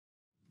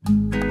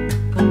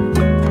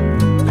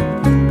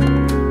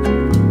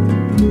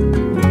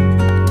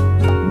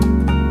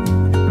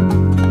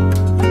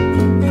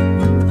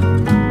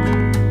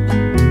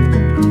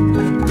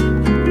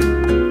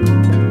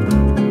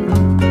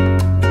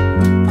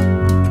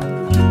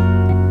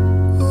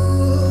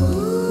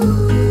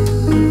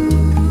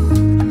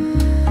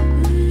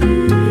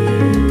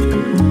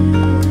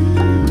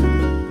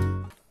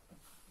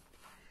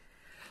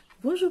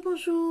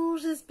Bonjour,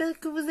 j'espère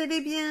que vous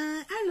allez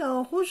bien.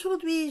 Alors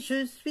aujourd'hui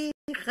je suis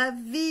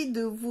ravie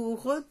de vous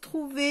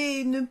retrouver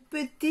une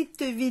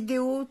petite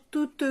vidéo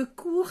toute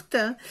courte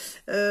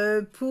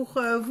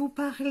pour vous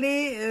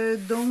parler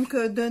donc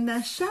d'un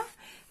achat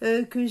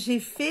que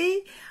j'ai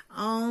fait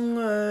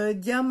en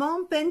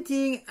diamant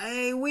painting.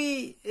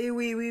 Oui,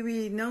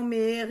 non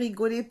mais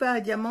rigolez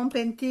pas, diamant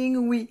painting,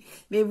 oui.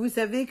 Mais vous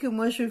savez que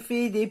moi je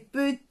fais des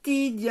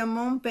petits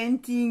diamants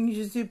painting.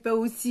 Je suis pas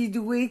aussi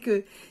douée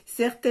que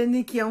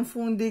certaines qui en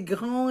font des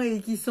grands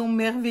et qui sont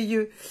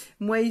merveilleux.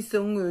 Moi ils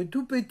sont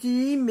tout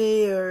petits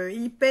mais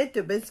ils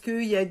pètent parce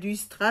qu'il y a du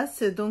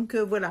strass. Donc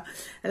voilà.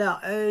 Alors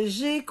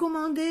j'ai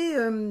commandé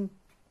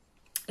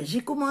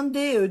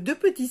deux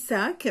petits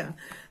sacs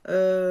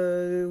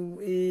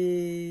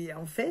et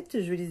en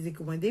fait je les ai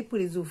commandés pour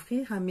les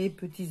offrir à mes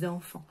petits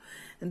enfants.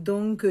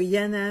 Donc il y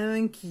en a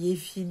un qui est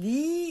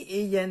fini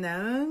et il y en a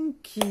un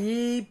qui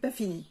est pas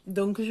fini.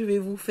 Donc je vais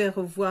vous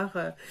faire voir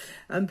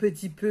un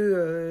petit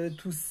peu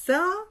tout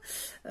ça.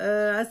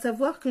 À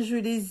savoir que je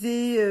les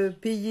ai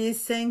payés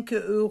 5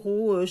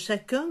 €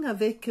 chacun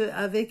avec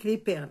les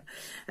perles.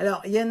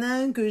 Alors il y en a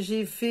un que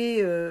j'ai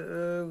fait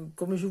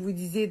comme je vous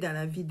disais dans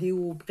la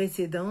vidéo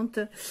précédente.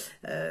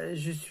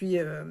 Je suis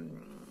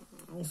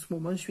en ce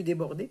moment je suis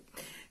débordée.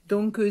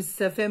 Donc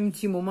ça fait un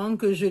petit moment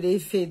que je l'ai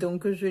fait,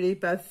 donc je l'ai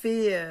pas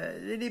fait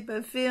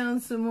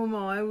en ce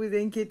moment, hein, vous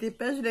inquiétez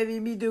pas, je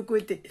l'avais mis de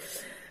côté.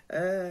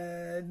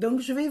 Donc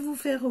je vais vous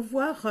faire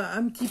voir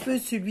un petit peu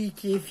celui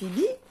qui est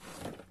fini,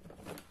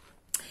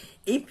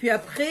 et puis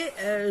après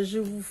je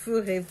vous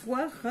ferai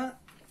voir,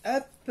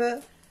 hop,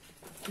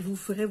 je vous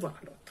ferai voir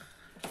l'autre.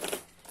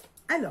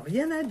 Alors il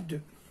y en a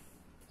deux.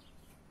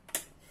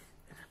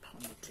 On va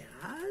prendre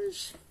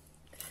l'éclairage.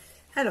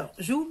 Alors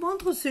je vous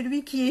montre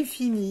celui qui est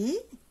fini.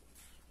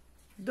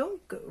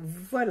 Donc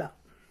voilà,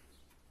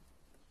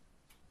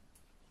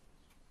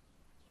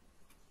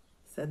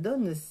 ça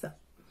donne ça.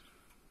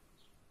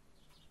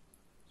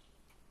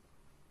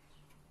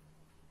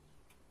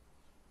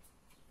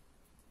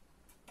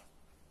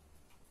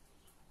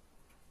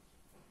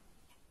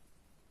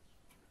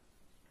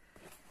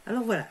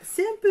 Alors voilà,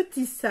 c'est un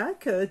petit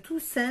sac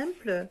tout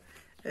simple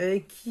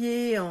qui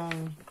est en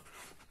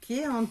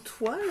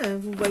toile,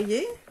 vous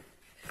voyez.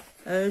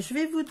 Je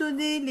vais vous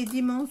donner les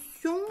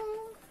dimensions.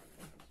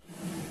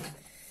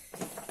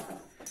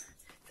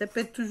 Ça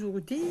peut être toujours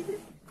utile.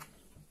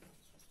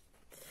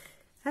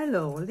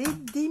 Alors, les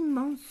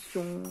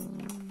dimensions.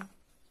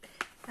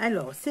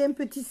 Alors, c'est un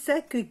petit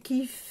sac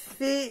qui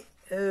fait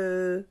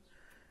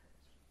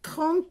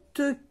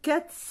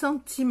 34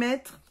 cm.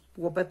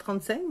 Bon, pas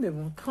 35, mais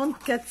bon,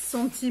 34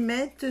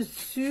 cm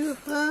sur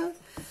 20...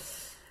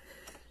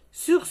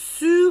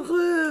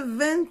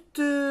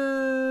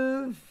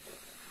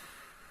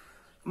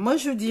 moi,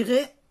 je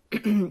dirais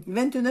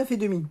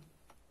 29,5.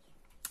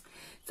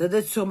 Ça doit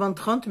être sûrement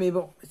 30, mais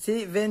bon,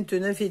 c'est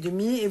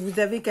 29,5. Et vous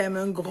avez quand même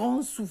un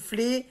grand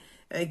soufflet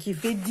qui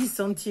fait 10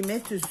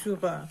 cm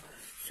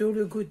sur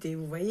le côté.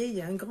 Vous voyez, il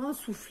y a un grand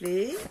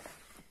soufflet.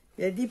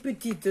 Il y a des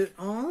petites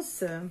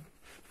anses.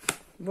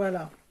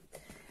 Voilà.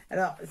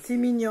 Alors, c'est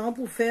mignon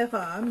pour faire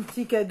un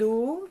petit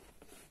cadeau.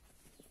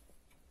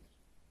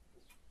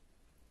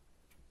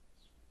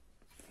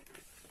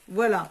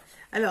 Voilà.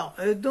 Alors,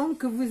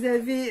 donc, vous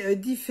avez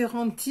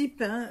différents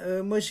types.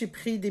 Hein. Moi, j'ai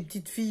pris des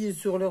petites filles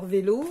sur leur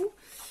vélo.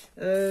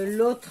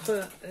 L'autre,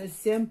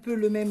 c'est un peu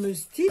le même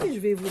style. Je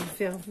vais vous le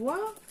faire voir.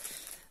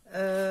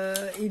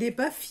 Il n'est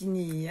pas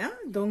fini. Hein.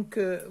 Donc,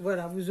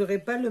 voilà, vous n'aurez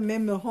pas le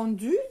même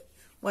rendu.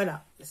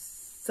 Voilà.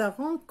 Ça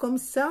rend comme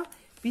ça,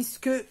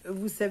 puisque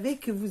vous savez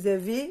que vous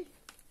avez...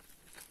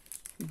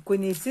 Vous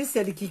connaissez,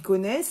 celles qui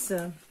connaissent.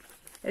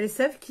 Elles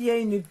savent qu'il y a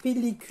une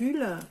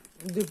pellicule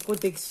de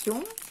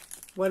protection.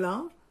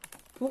 Voilà.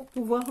 Pour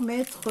pouvoir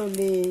mettre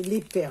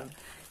les perles.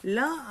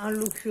 Là, en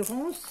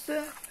l'occurrence,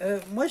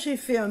 moi j'ai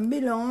fait un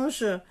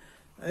mélange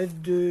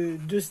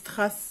de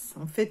strass.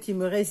 En fait, il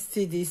me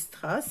restait des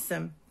strass.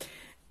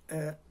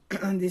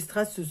 Des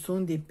strass, ce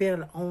sont des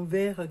perles en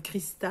verre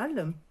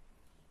cristal.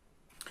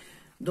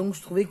 Donc,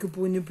 je trouvais que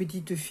pour une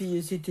petite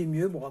fille, c'était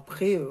mieux. Bon,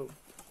 après,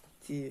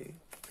 c'est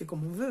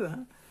comme on veut.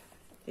 Hein.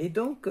 Et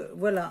donc,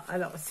 voilà.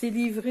 Alors, c'est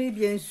livré,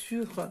 bien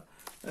sûr,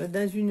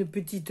 dans une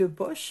petite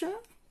poche.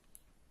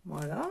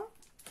 Voilà.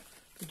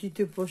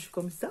 Petite poche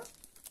comme ça.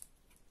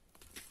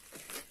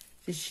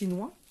 C'est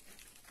chinois.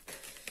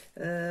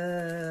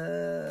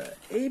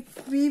 Et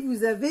puis,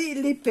 vous avez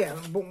les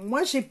perles. Bon,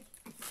 moi, j'ai...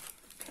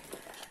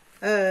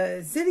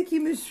 celles qui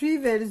me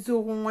suivent, elles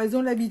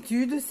ont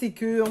l'habitude. C'est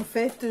que, en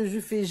fait, je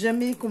fais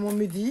jamais comme on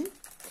me dit.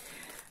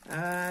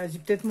 J'ai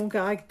peut-être mon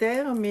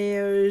caractère,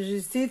 mais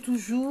j'essaie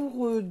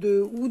toujours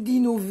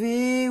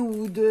d'innover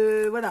ou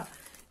de... Voilà.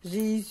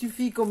 Il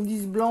suffit qu'on me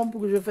dise blanc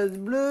pour que je fasse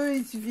bleu.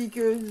 Il suffit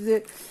que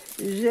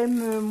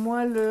j'aime,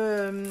 moi,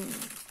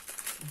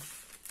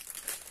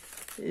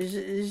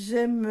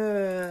 j'aime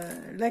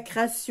la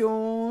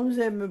création.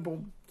 J'aime, bon,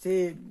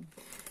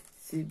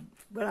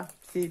 voilà,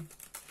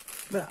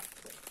 voilà.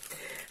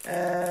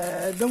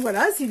 Donc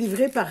voilà, c'est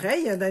livré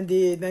pareil, hein, dans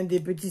des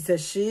petits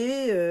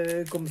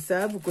sachets, comme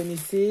ça, vous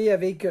connaissez,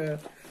 avec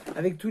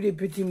tous les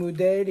petits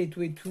modèles et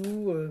tout et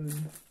tout.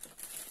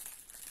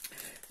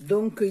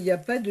 Donc, il n'y a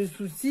pas de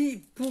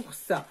souci pour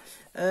ça.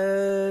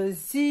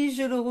 Si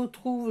je le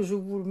retrouve, je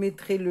vous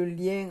mettrai le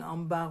lien en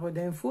barre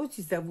d'infos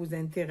si ça vous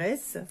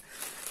intéresse.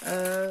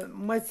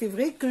 Moi, c'est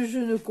vrai que je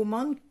ne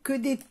commande que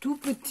des tout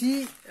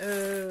petits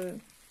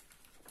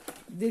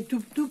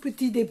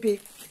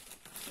DP.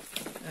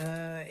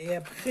 Et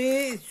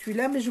après,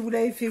 celui-là, mais je vous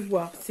l'avais fait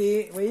voir. Vous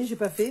voyez, j'ai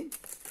pas fait.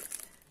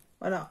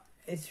 Voilà.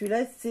 Et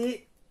celui-là,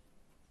 c'est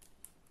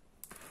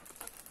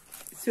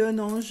un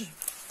ange.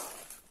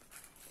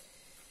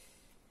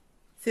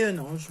 C'est un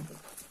ange.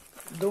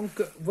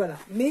 Donc, voilà.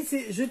 Mais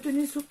je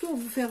tenais surtout à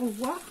vous faire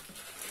voir,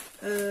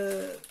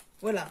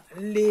 voilà,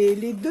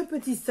 les deux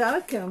petits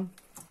sacs.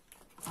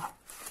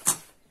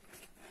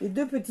 Les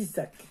deux petits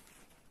sacs.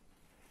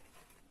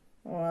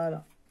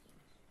 Voilà.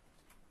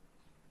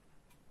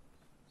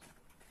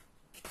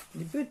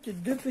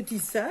 Deux petits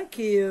sacs.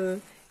 Et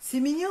c'est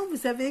mignon, vous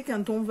savez,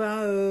 quand on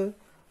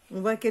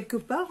va quelque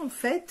part, en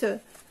fait,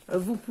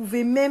 vous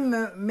pouvez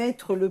même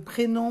mettre le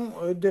prénom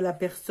de la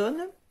personne,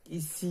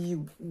 ici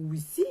ou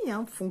ici, hein,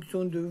 en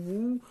fonction de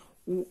vous,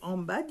 ou en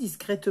bas,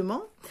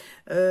 discrètement.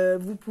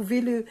 Vous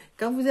pouvez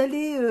quand vous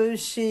allez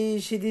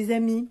chez des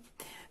amis,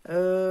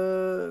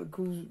 que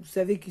vous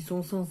savez qu'ils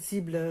sont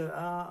sensibles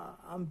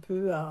un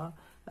peu à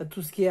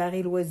tout ce qui est art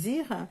et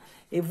loisirs, hein,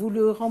 et vous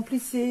le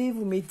remplissez,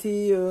 vous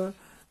mettez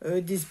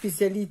des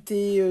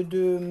spécialités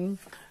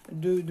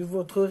de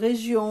votre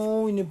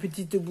région, une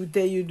petite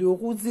bouteille de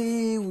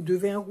rosé ou de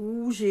vin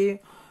rouge, et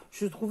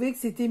je trouvais que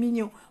c'était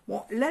mignon.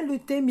 Bon, là, le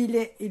thème, il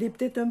est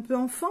peut-être un peu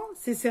enfant,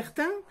 c'est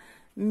certain,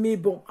 mais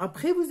bon,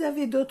 après, vous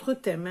avez d'autres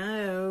thèmes,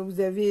 hein. Vous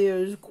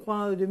avez, je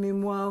crois, de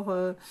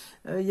mémoire,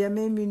 il y a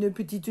même une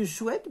petite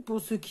chouette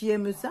pour ceux qui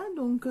aiment ça,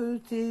 donc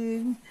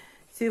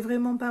c'est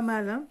vraiment pas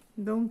mal, hein.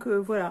 Donc,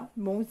 voilà,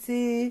 bon,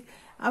 c'est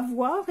à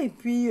voir, et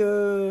puis,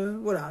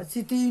 voilà,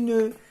 c'était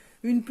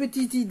une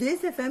petite idée,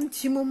 ça fait un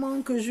petit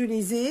moment que je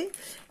les ai.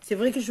 C'est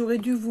vrai que j'aurais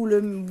dû vous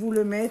le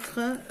mettre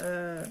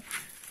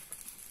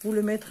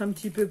un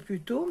petit peu plus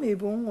tôt, mais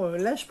bon,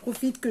 là je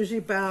profite que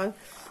j'ai pas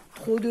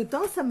trop de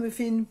temps, ça me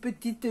fait une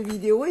petite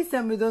vidéo et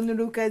ça me donne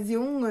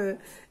l'occasion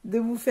de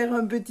vous faire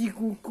un petit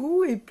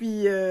coucou et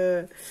puis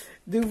de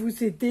vous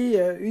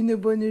souhaiter une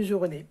bonne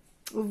journée.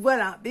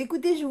 Voilà,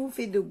 écoutez, je vous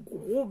fais de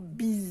gros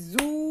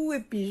bisous et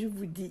puis je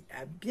vous dis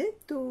à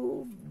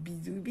bientôt.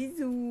 Bisous,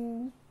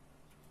 bisous.